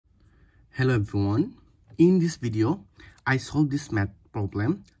Hello everyone. In this video, I solved this math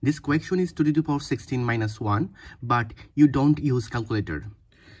problem. This question is 2 to the power 16 minus 1, but you don't use calculator.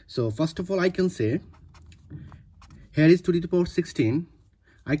 So first of all, I can say here is 2 to the power 16.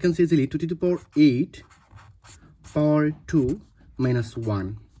 I can say easily 2 to the power 8 power 2 minus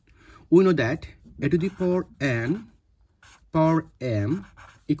 1. We know that a to the power n power m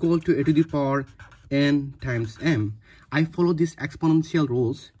equal to a to the power n times m. I follow these exponential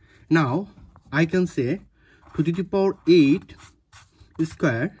rules. Now, I can say 2 to the power 8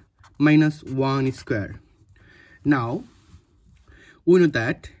 square minus 1 square. Now, we know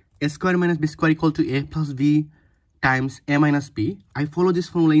that a square minus b square equal to a plus b times a minus b. I follow this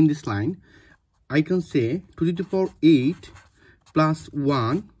formula in this line. I can say 2 to the power 8 plus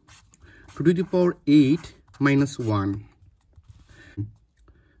 1 2 to the power 8 minus 1.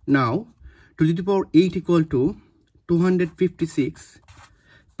 Now, 2 to the power 8 equal to 256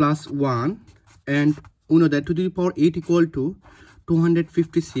 plus 1, and we know that 2 to the power 8 equal to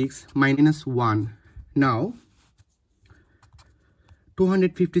 256 minus 1. Now,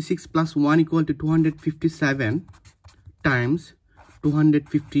 256 plus 1 equal to 257 times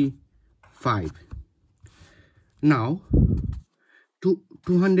 255. Now,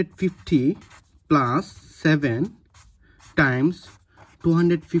 250 plus 7 times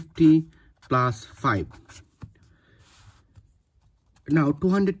 250 plus 5. Now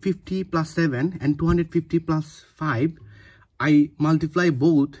 250 plus 7 and 250 plus 5, I multiply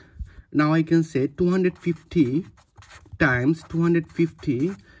both. Now I can say 250 times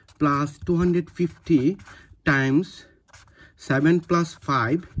 250 plus 250 times 7 plus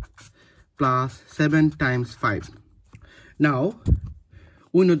 5 plus 7 times 5. Now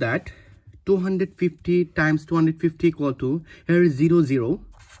we know that 250 times 250 equal to, here is 0 0,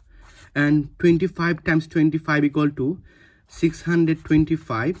 and 25 times 25 equal to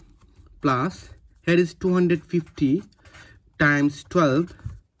 625 plus, here is 250 times 12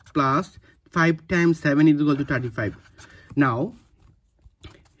 plus 5 times 7 is equal to 35. Now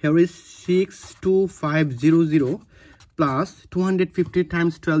here is 62500 plus 250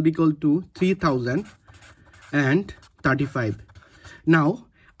 times 12 equal to 3035. Now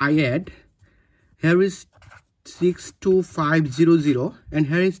I add, here is 62500 and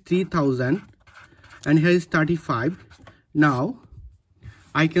here is 3000 and here is 35. Now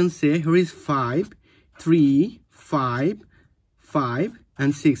I can say here is 5, 3, 5, 5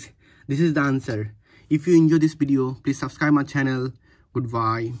 and 6. This is the answer. If you enjoy this video, please subscribe my channel.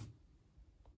 Goodbye.